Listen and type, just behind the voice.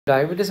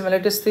Diabetes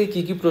mellitus থেকে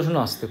কী কী প্রশ্ন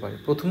আসতে পারে?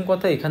 প্রথম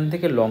কথা, এখান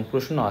থেকে লং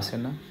প্রশ্ন আসে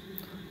না,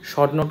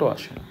 শর্ট নোটও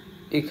আসে না।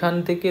 এখান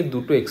থেকে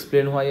দুটো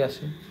এক্সপ্লেন হোয়াই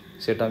আসে,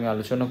 সেটা আমি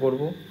আলোচনা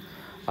করব।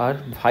 আর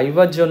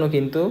ভাইবার জন্য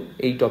কিন্তু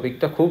এই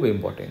টপিকটা খুব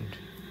important.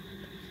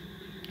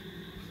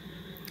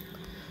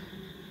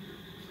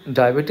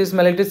 Diabetes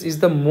mellitus is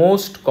the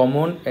most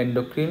common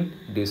endocrine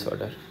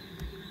disorder.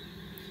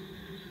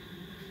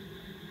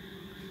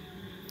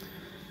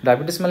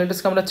 Diabetes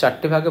মেলাইটাসকে আমরা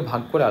চারটে ভাগে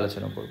ভাগ করে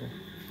আলোচনা করব।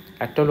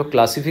 একটা হলো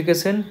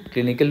ক্লাসিফিকেশন,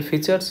 ক্লিনিক্যাল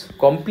ফিচার্স,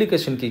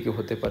 কমপ্লিকেশন কী কী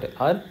হতে পারে,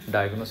 আর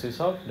diagnosis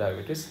of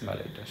diabetes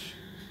mellitus.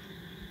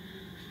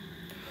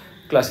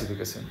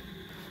 Classification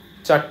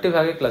চারটে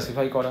ভাগে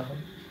ক্লাসিফাই করা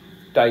হয়: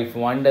 type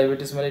 1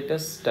 diabetes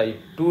mellitus, type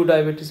 2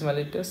 diabetes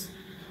mellitus,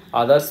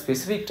 other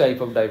specific type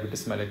of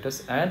diabetes mellitus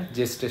and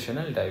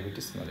gestational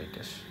diabetes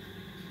mellitus.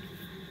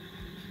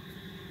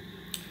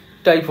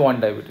 Type 1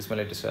 diabetes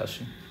মেলাইটাসে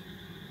আসি।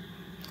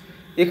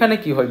 এখানে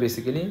কি হয়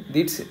basically,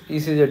 this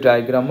is a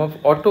diagram of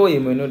auto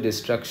immuno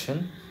distraction.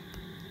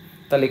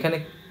 তাহলে এখানে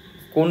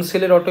কোন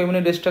সেলের অটো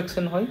ইমিউনো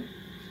ডিস্ট্রাকশন হয়?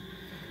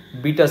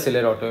 বিটা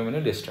সেলের অটো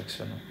ইমিউনো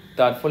ডিস্ট্রাকশন হয়।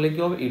 তার ফলে কী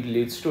হবে? It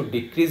leads to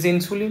decrease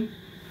insulin,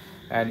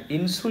 and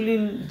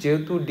insulin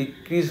যেহেতু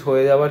ডিক্রিজ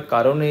হয়ে যাওয়ার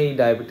কারণে এই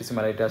ডায়াবেটিস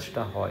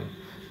মেলাইটাসটা হয়,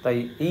 তাই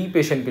এই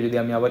পেশেন্টকে যদি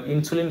আমি আবার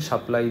ইনসুলিন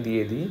সাপ্লাই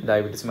দিয়ে দিই,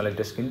 ডায়াবেটিস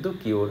মেলাইটাস কিন্তু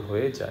কিওর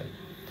হয়ে যায়।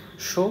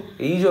 সো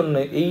এই জন্য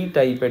এই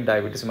টাইপের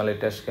ডায়াবেটিস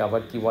মেলাইটাসকে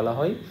আবার কি বলা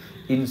হয়?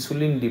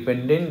 Insulin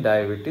dependent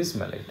diabetes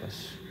mellitus.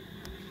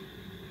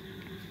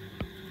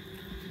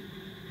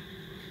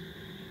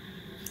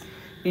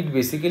 It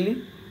basically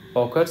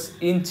occurs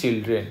in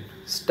children,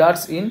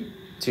 starts in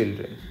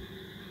children,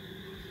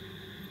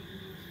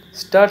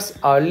 starts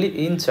early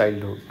in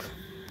childhood.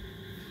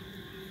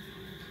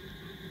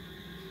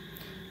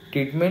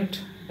 Treatment,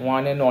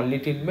 one and only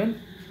treatment,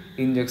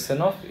 injection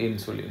of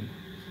insulin.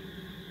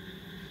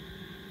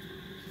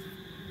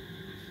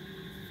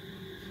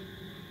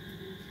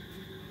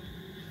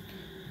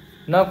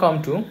 Now come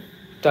to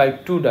type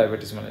 2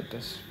 diabetes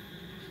mellitus,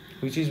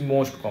 which is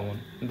most common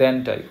than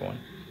type 1.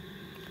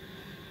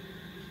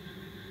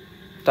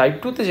 Type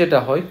 2তে যেটা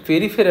হয়,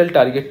 peripheral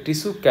target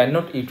tissue can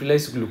not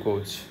utilise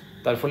glucose,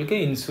 তার ফলে কি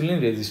insulin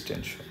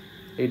resistance হয়।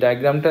 এই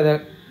ডায়াগ্রামটা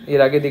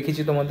এর আগে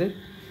দেখিয়েছি তোমাদের,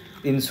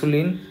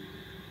 ইনসুলিন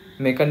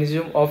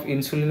মেকানিজম অফ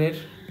ইনসুলিনের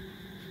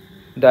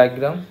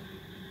ডায়াগ্রাম।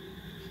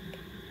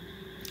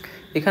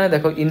 এখানে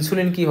দেখো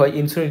ইনসুলিন কি হয়,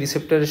 ইনসুলিন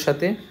রিসেপ্টরের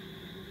সাথে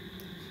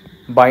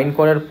বাইন্ড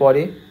করার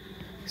পরে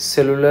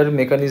সেলুলার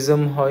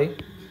মেকানিজম হয়,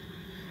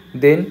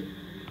 দেন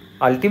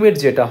আলটিমেট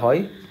যেটা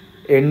হয়,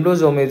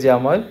 এন্ডোজোমে যে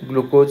আমার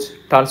গ্লুকোজ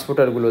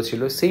ট্রান্সপোর্টারগুলো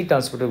ছিল, সেই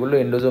ট্রান্সপোর্টারগুলো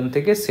এন্ডোজোম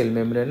থেকে সেল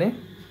মেমব্রেনে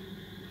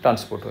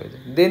ট্রান্সপোর্ট হয়ে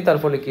যায়। দেন তার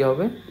ফলে কী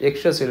হবে?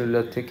 এক্সট্রা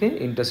সেলুলার থেকে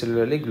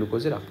ইন্টারসেলুলারলি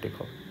গ্লুকোজের আপটেক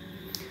হবে।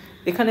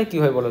 এখানে কী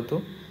হয় বলো তো?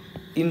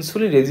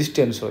 ইনসুলিন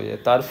রেজিস্ট্যান্স হয়ে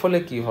যায়, তার ফলে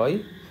কী হয়?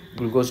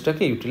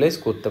 গ্লুকোজটাকে ইউটিলাইজ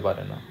করতে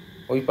পারে না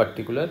ওই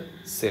পার্টিকুলার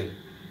সেল।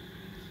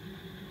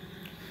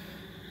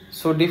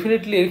 সো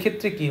ডেফিনেটলি এর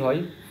ক্ষেত্রে কী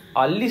হয়,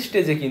 আর্লি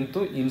স্টেজে কিন্তু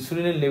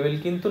ইনসুলিনের লেভেল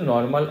কিন্তু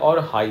নর্মাল অর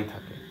হাই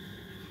থাকে।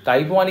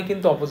 টাইপ 1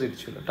 কিন্তু অপোজিট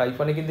ছিল, টাইপ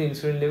 1 কিন্তু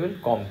ইনসুলিন লেভেল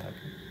কম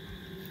থাকে।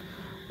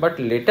 But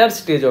later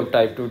stage of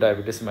type 2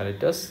 diabetes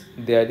mellitus,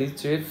 there is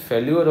a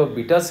failure of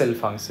beta sell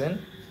function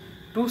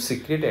two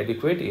secret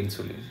adequate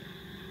insulin.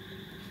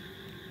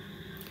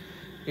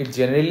 It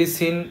generally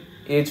seen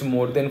age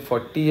more than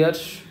 40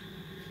 years,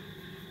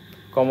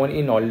 common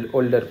in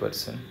older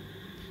person.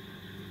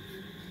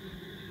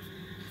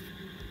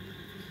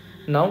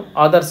 Now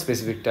other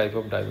specific type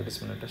of diabetes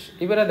mellitus.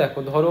 এবারে দেখো,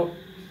 ধরো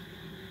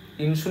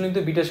insulin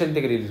তো beta sell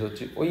থেকে release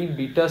হচ্ছে, ওই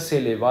beta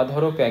সেলে বা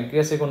ধরো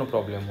প্যাঙ্ক্রিয়াসে কোনো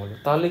প্রবলেম হলো,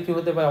 তাহলে কি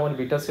হতে পারে? আমার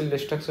বিটা সেল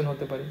ডিস্ট্রাকশন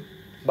হতে পারে,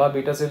 বা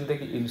বিটা সেল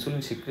থেকে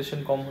ইনসুলিন সিক্রেশন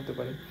কম হতে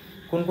পারে।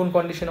 কোন কোন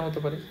কন্ডিশনে হতে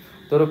পারে?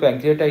 ধরো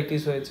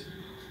প্যাঙ্ক্রিয়াটাইটিস হয়েছে,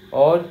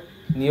 অর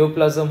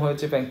নিওপ্লাজম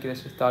হয়েছে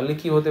প্যাঙ্ক্রিয়াসে, তাহলে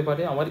কি হতে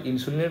পারে? আমার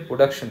ইনসুলিনের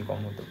প্রোডাকশন কম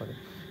হতে পারে।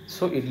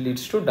 So it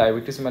leads to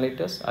diabetes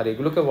mellitus, আর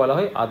এগুলোকে বলা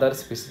হয় আদার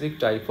specific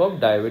type of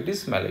diabetes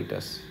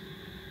mellitus.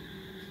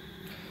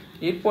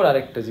 এরপর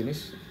আরেকটা জিনিস,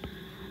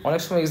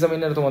 অনেক সময়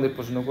এক্সামিনার তোমাদের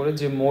প্রশ্ন করে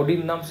যে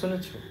মোদির নাম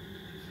শুনেছো?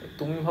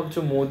 তুমি ভাবছো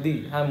মোদি,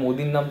 হ্যাঁ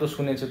মোদির নাম তো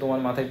শুনেছো, তোমার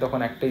মাথায় তখন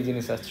একটাই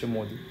জিনিস আসছে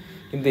মোদি,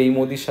 কিন্তু এই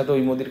মোদির সাথে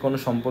ওই মোদির কোনো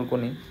সম্পর্ক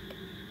নেই।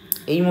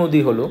 এই মোদি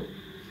হলো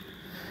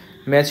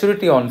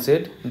maturity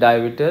onset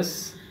diabetes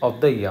of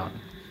the young.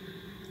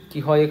 কি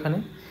হয় এখানে?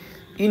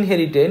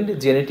 Inherited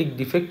genetic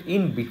defect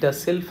in beta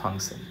sell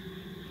function.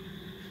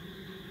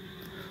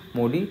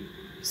 Modi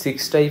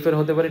 6 টাইপের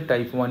হতে পারে,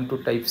 type 1 two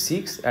type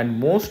 6, and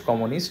most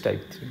common is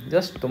type 3।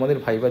 Just তোমাদের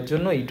ভাইবার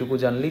জন্য এইটুকু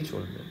জানলেই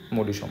চলবে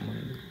মোডি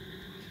সম্বন্ধে।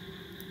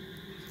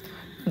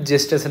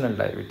 Gestational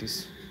diabetes,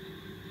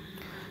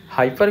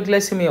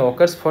 hyperglycaemia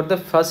occurs for the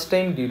first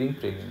time during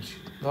pregnancy.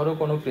 ধরো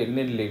কোনো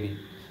প্রেগনেন্ট লেডি,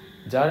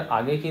 যার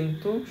আগে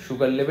কিন্তু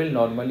সুগার লেভেল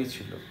নর্মালি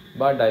ছিল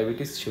বা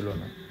ডায়াবেটিস ছিল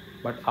না,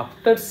 but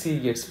after C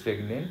Gates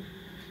pregnant,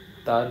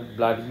 তার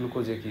ব্লাড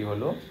গ্লুকোজে কী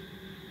হলো?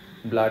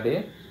 ব্লাডে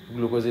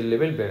গ্লুকোজের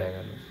লেভেল বেড়ে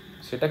গেল,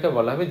 সেটাকে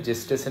বলা হবে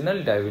জেস্টেশনাল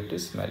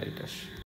ডায়াবেটিস মেলিটাস।